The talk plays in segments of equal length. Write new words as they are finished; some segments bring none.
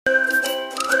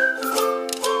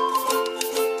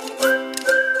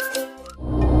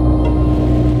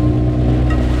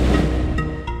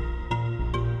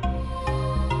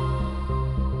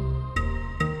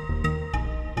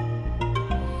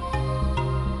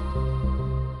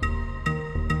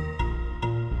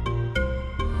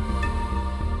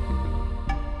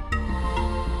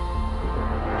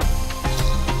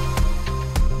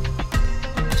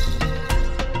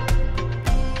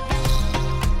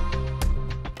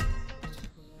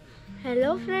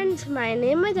Hello friends, my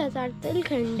name is Yatharth.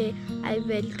 I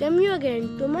welcome you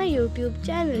again to my YouTube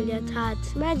channel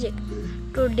Yatharthsmagic.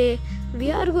 Today we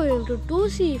are going to two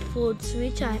seaforts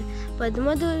which are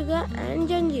Padmadurg and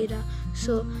Janjira.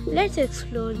 So let's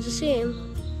explore the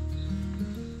same.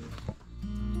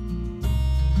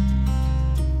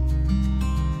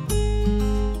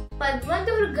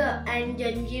 Padmadurg and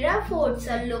Janjira forts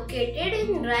are located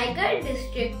in Raigad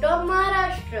district of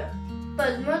Maharashtra.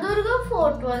 Padmadurg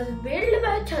Fort was built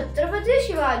by Chhatrapati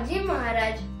Shivaji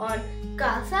Maharaj on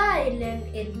KASA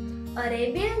Island in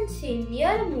Arabian sea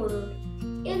near Murud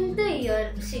in the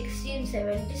year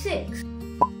 1676.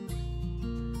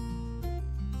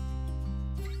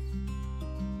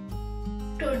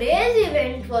 Today's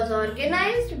event was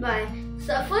organized by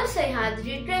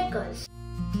sahyadri trekkers.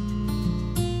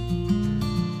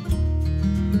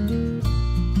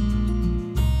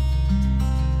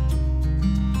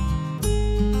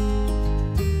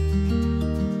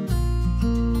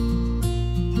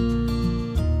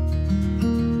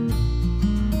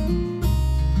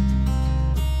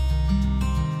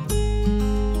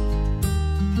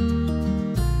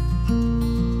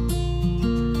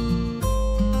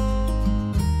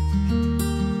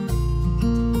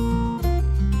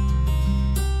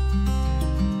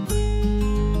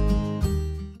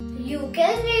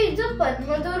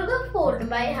 Padmadurg Fort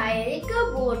by hiring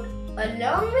a boat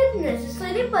along with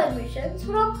necessary permissions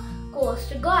from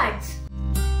coast guards.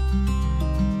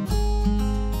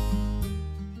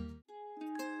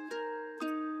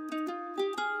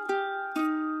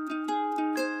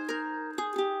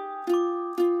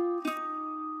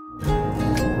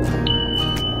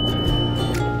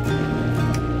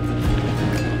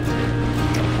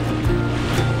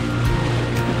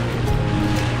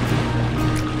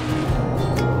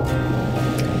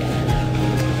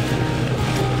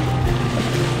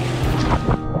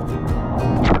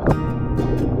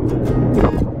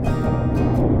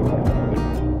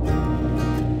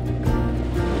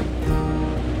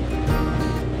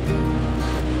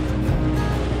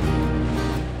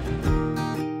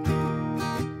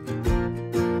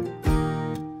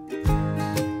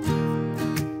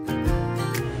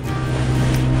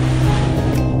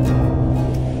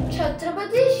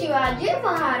 Chhatrapati Shivaji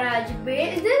Maharaj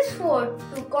built this fort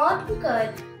to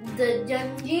conquer the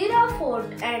Janjira Fort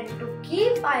and to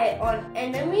keep eye on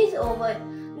enemies over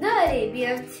the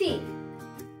Arabian Sea.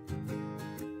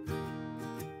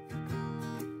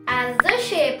 As the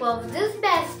shape of this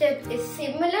bastion is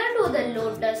similar to the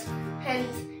lotus,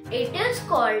 hence it is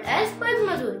called as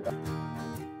Padmadurg.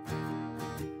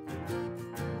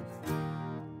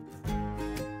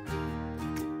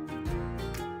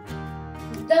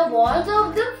 The walls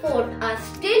of the fort are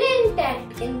still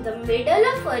intact in the middle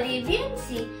of Arabian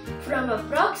Sea from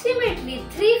approximately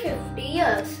 350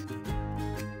 years.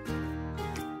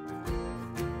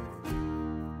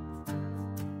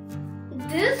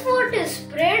 This fort is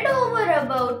spread over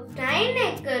about 9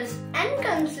 acres and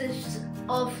consists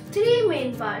of 3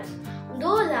 main parts.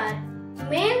 Those are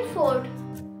main fort,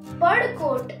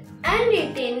 Padkot and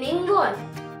retaining wall.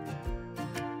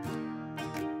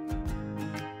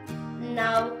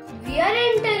 Now we are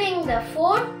entering the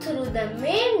fort through the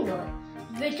main door,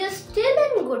 which is still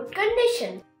in good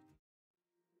condition.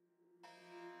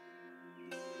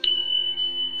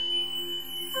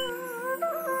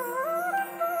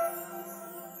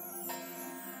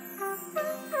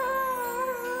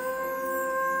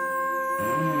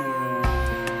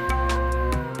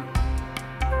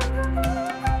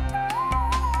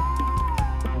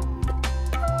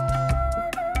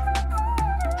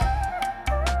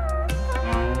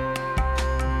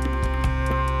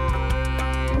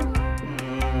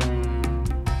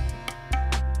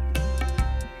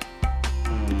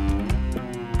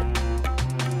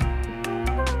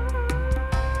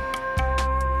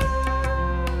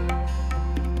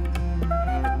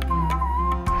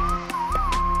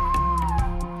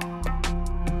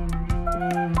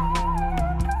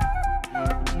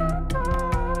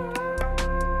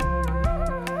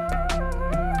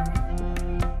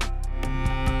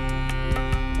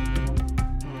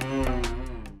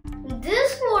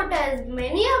 Has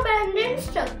many abandoned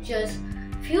structures,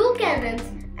 few cannons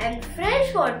and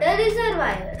fresh water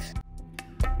reservoirs.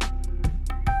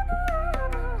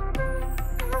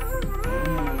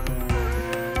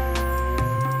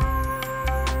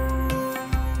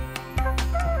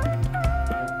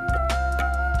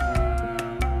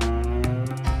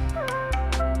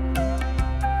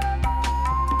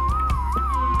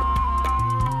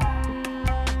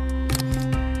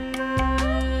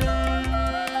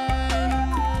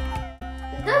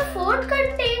 The fort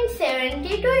contained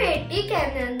 70 to 80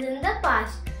 cannons in the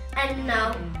past, and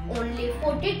now only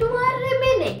 42 are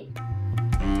remaining.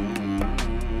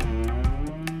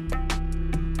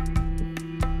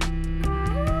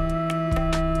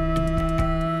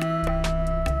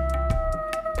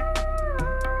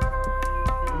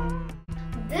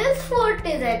 This fort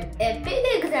is an epic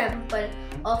example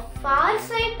of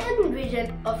farsight and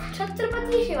vision of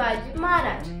Chhatrapati Shivaji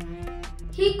Maharaj.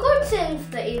 He could sense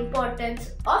the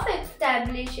importance of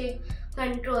establishing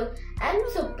control and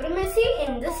supremacy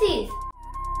in the seas.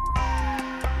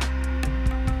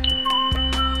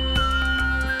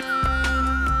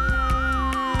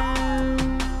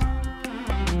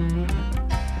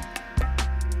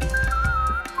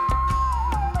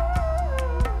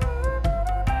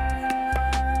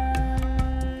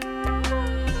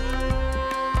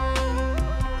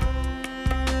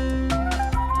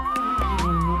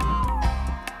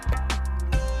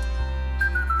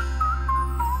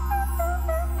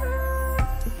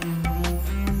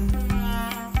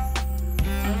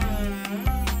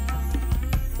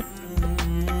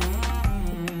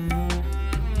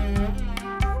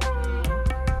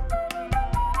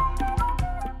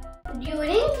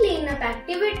 During cleanup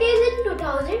activities in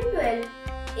 2012,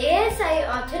 ASI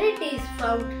authorities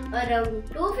found around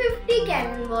 250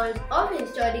 cannon balls of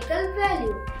historical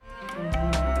value.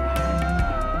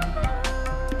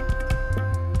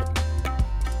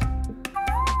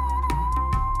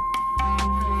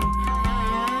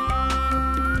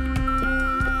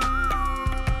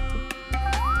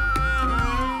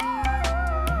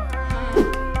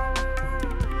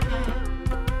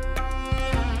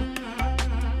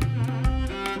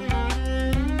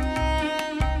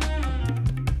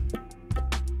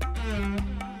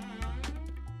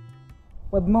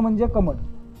 पद्म म्हणजे कमळ,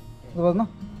 बरोबर ना.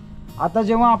 आता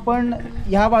जेव्हा आपण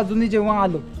ह्या बाजूनी जेव्हा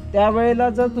आलो त्यावेळेला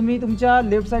जर तुम्ही तुमच्या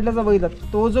लेफ्ट साईडला जर बघितलात,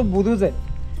 तो जो बुरुज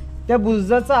आहे त्या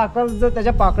बुरुजाचा आकार जर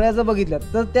त्याच्या पाकळ्या जर बघितल्यात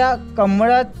तर त्या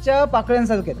कमळाच्या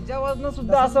पाकळ्यांसारख्या. त्याच्यावरनं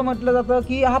सुद्धा असं म्हटलं जातं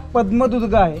की हा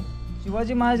पद्मदुर्ग आहे.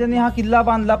 शिवाजी महाराजांनी हा किल्ला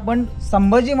बांधला, पण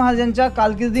संभाजी महाराजांच्या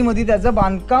कारकिर्दीमध्ये त्याचं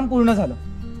बांधकाम पूर्ण झालं,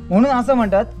 म्हणून असं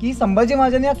म्हणतात की संभाजी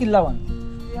महाराजांनी हा किल्ला बांधला.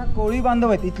 ह्या कोळी बांधव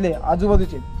आहेत इथले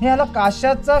आजूबाजूचे, हे ह्याला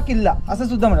काशाचा किल्ला असं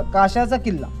सुद्धा म्हणतात. काशाचा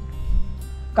किल्ला,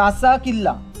 कासा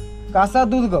किल्ला, कासा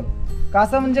दुर्ग.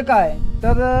 कासा म्हणजे काय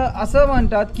तर असं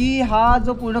म्हणतात की हा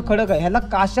जो पूर्ण खडक आहे ह्याला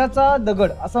काशाचा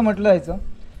दगड असं म्हटलं जायचं.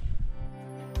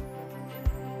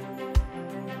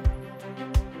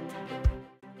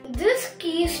 This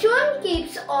keystone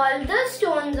keeps all the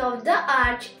stones of the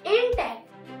arch intact.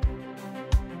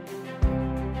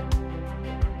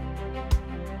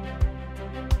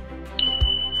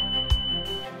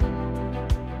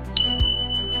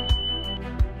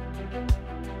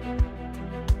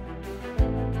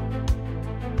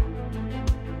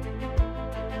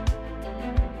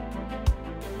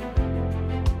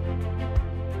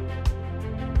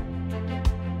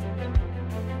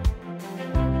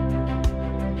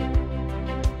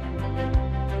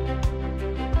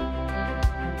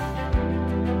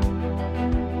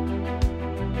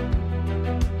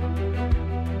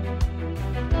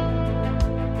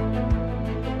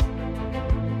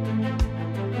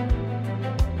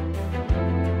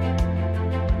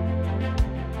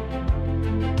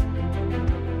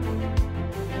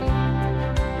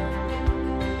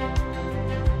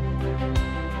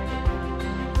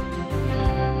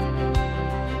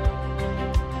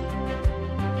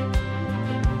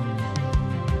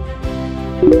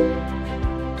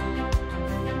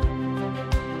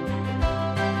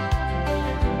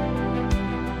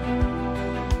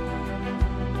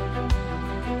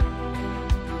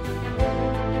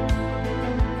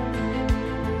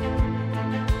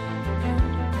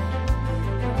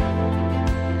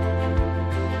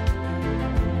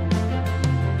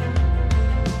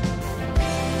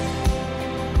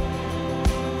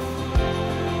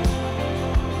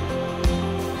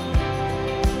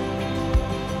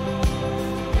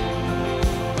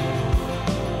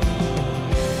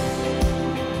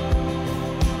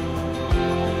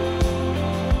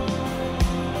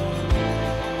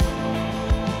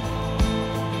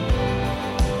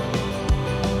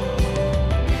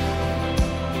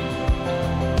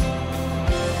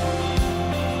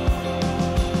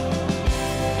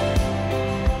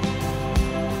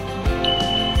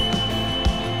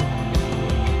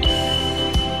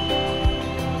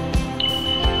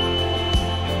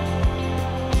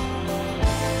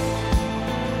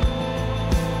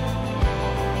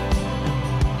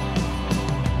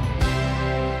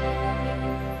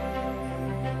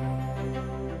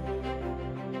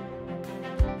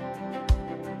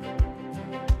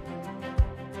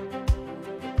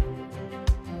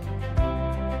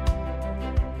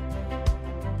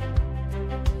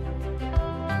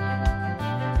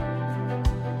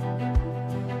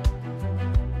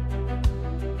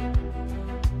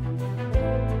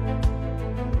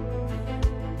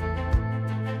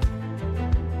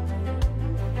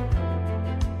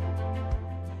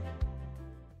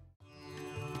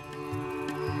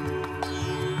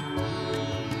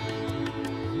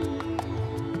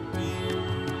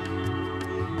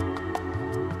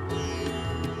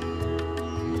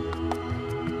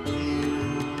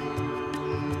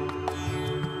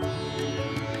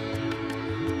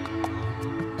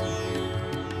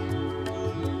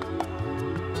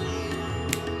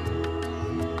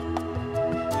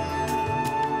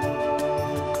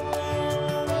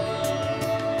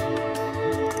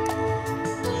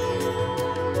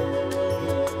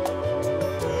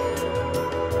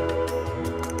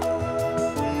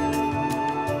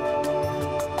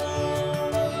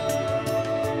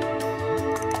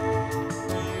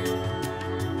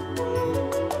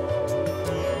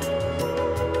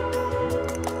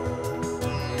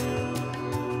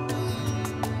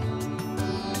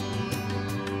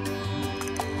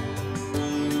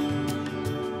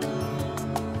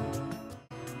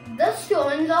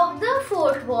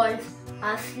 fort walls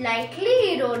are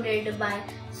slightly eroded by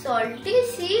salty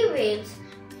sea waves,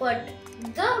 but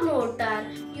the mortar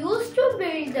used to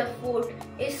build the fort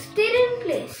is still in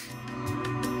place.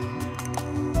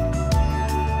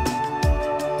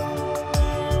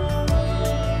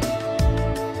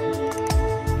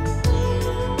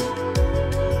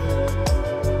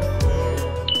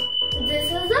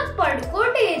 This is the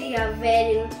Padkot area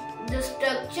wherein the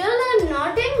structures are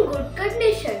not in good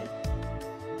condition.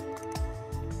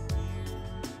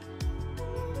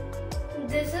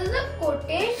 This is the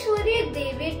Koteshwari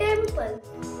Devi temple.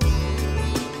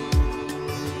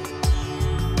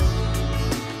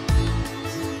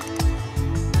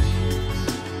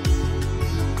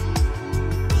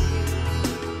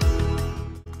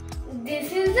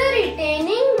 This is the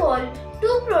retaining wall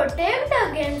to protect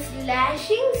against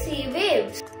lashing sea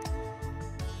waves.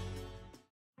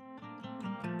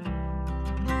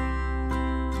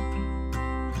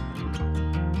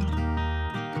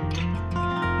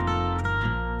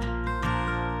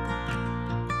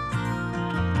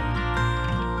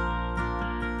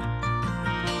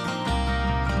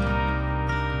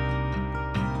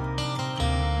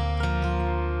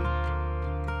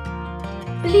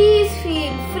 Please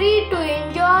feel free to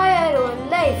enjoy your own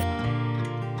life.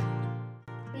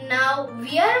 Now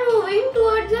we are moving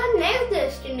towards our next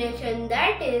destination,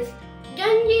 that is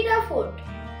Janjira Fort.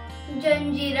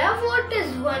 Janjira Fort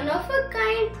is one of a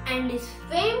kind and is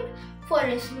famed for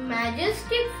its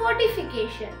majestic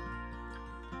fortification.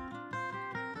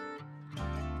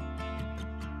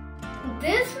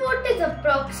 This fort is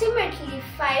approximately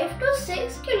 5 to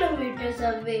 6 kilometers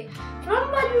away from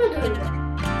Padmadurg.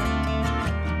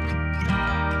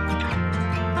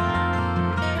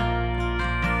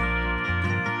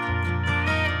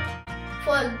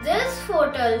 For this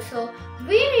fort also,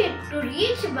 we need to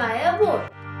reach by a boat.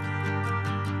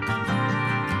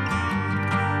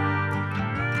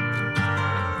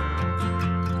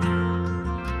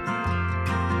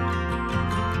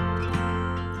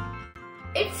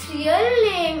 Its real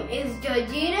name is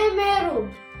Janjira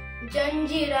Murud.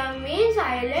 Janjira means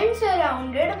island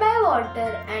surrounded by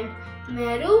water and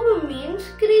Murud means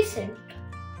crescent.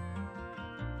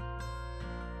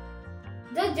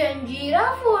 The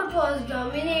Janjira Fort was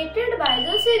dominated by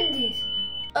the Siddhis,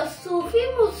 a Sufi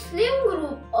Muslim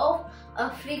group of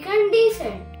African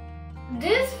descent.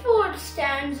 This fort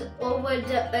stands over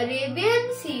the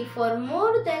Arabian Sea for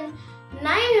more than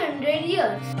 900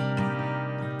 years.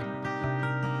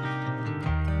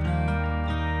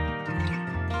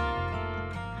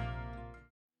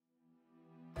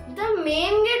 The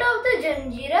main gate of the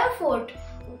Janjira Fort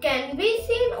can be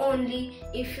seen only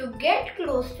if you get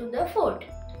close to the fort.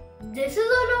 This is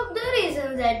one of the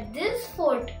reasons that this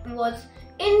fort was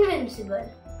invincible.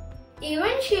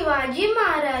 Even Shivaji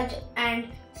Maharaj and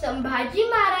Sambhaji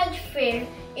Maharaj failed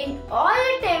in all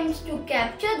attempts to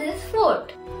capture this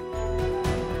fort.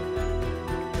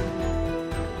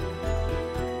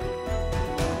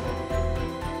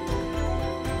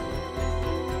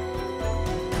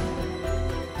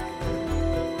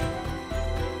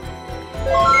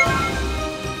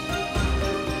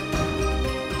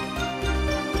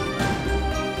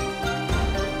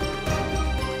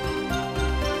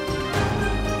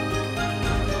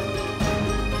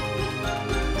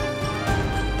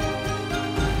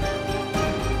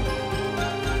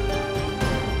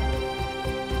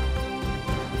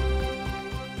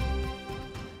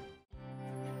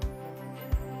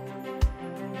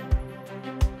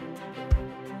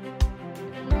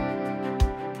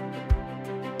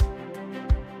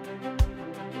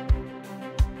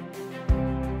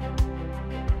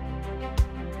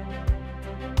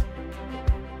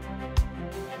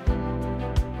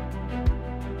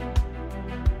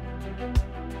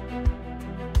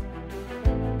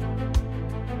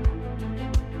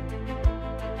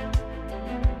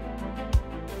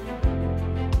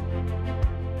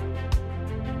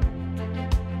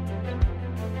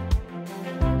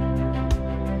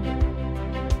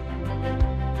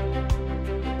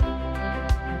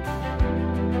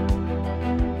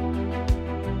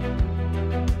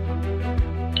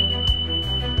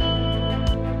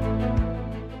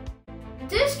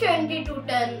 This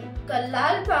 22-ton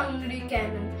Kallal Pangdi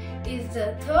cannon is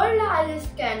the third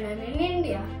largest cannon in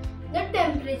India. The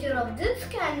temperature of this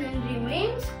cannon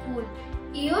remains cool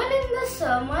even in the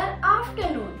summer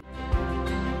afternoon.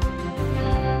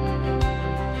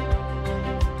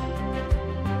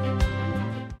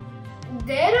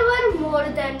 There were more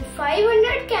than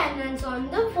 500 cannons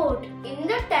on the fort in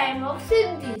the time of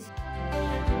Siddhis.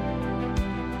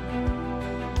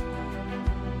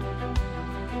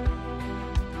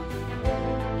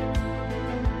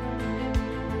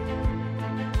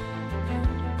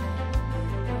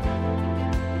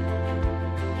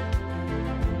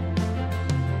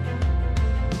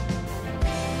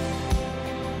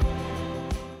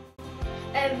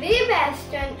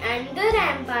 and the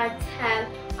ramparts have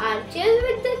arches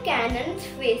with the cannons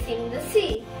facing the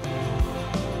sea.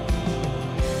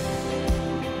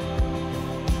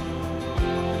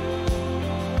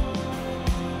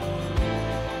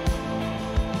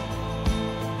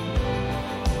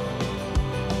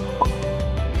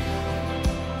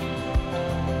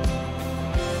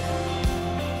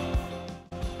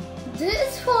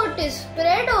 This fort is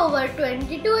spread over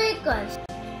 22 acres.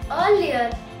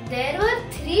 Earlier, there were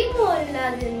 3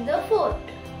 mohallas in the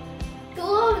fort. 2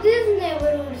 of these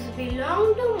neighborhoods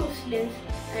belonged to Muslims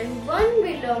and 1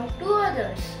 belonged to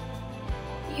others.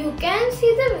 You can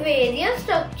see the various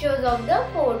structures of the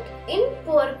fort in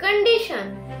poor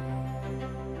condition.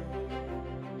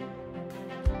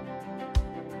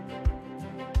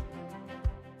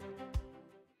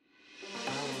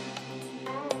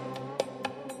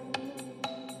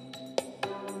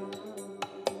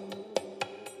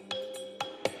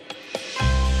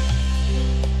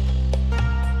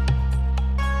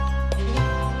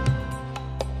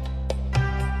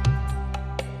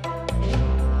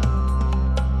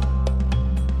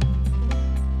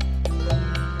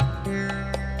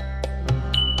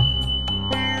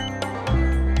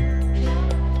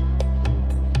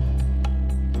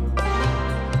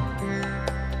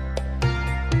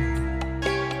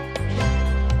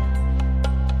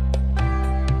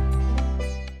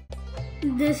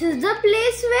 This is the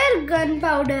place where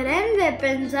gunpowder and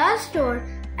weapons are stored,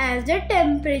 as the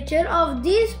temperature of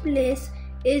this place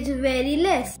is very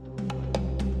less.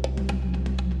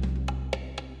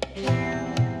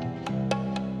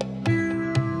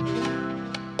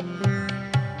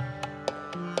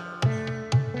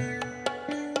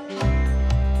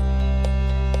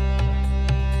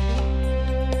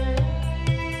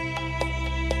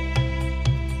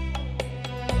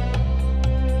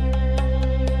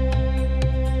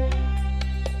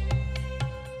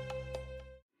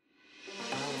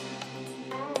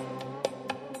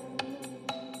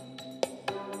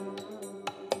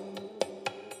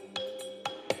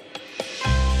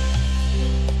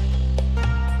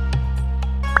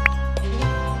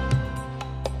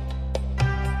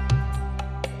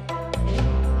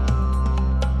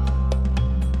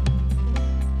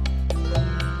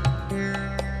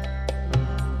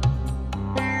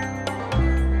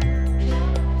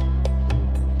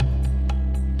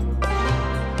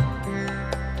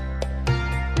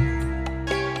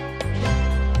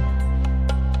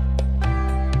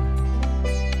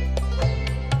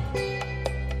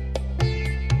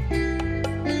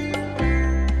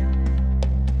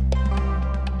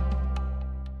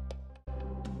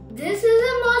 This is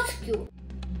a mosque.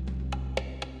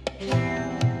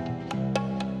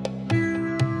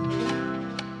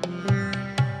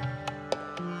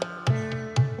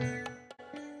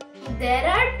 There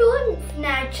are 2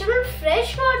 natural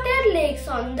freshwater lakes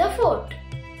on the fort.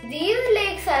 These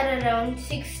lakes are around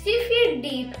 60 feet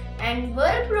deep and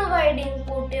were providing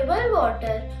potable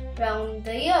water round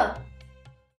the year.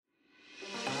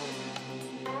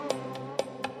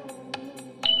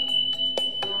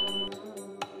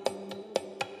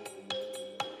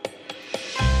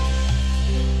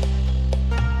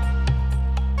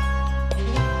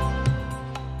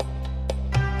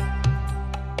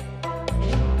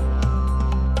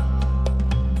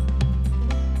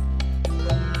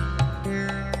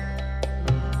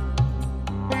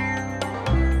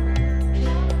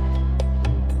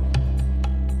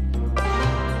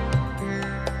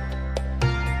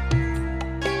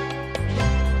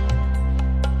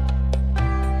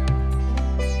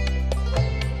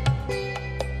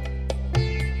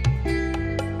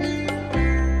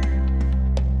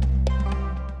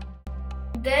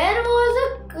 There was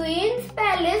a queen's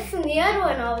palace near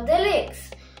one of the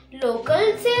lakes.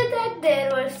 Locals say that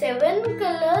there were 7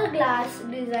 color glass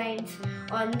designs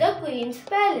on the queen's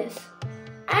palace.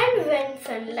 And when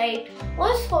sunlight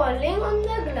was falling on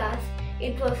the glass,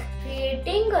 it was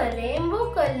creating a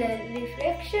rainbow color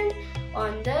reflection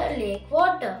on the lake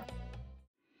water.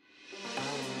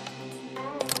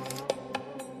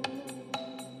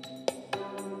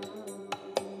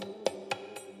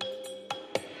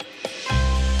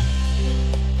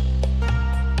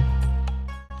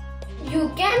 You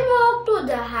can walk to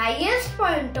the highest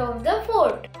point of the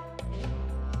fort.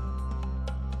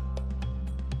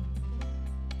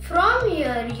 From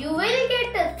here, you will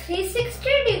get a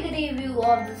 360-degree view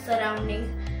of the surroundings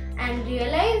and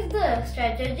realize the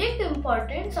strategic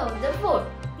importance of the fort.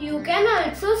 You can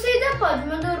also see the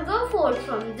Padmadurg Fort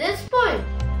from this point.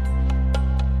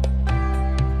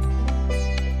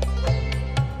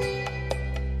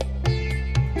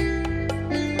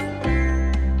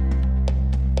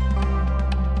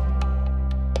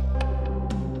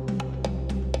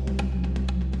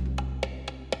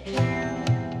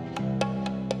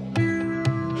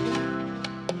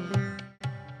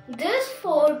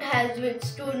 has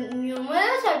withstood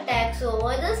numerous attacks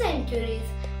over the centuries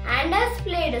and has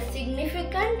played a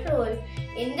significant role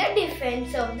in the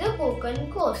defense of the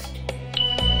Konkan coast.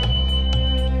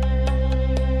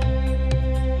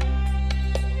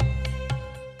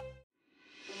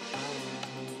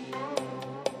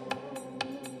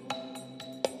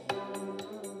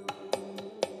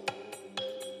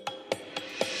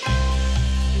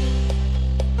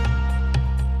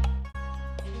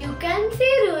 You can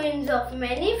see ruins of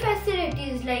many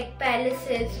facilities like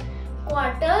palaces,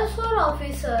 quarters for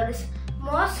officers,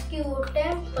 mosque,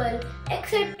 temple,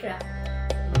 etc.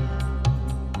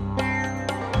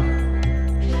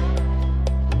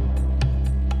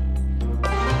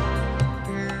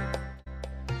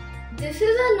 This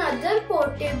is another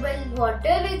portable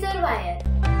water reservoir.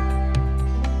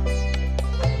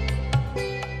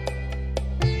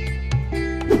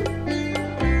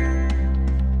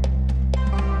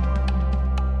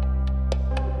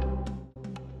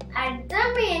 At the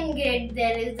main gate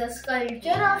there is the sculpture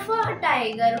of a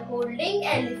tiger holding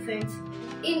elephants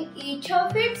in each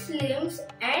of its limbs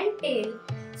and tail,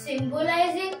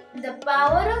 symbolizing the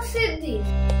power of Siddhis.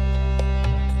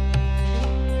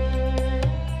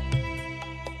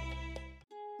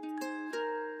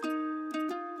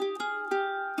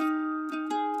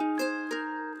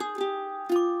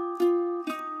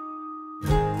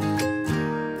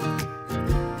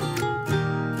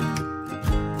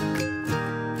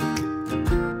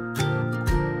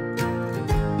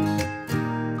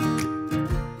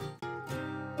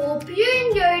 Hope you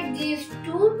enjoyed these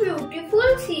two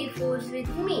beautiful seaforts with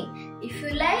me. If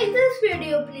you like this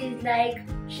video, please like,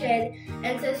 share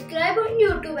and subscribe on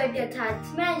YouTube at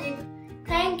Yatharthsmagic.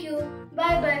 Thank you.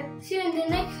 Bye bye. See you in the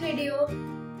next video.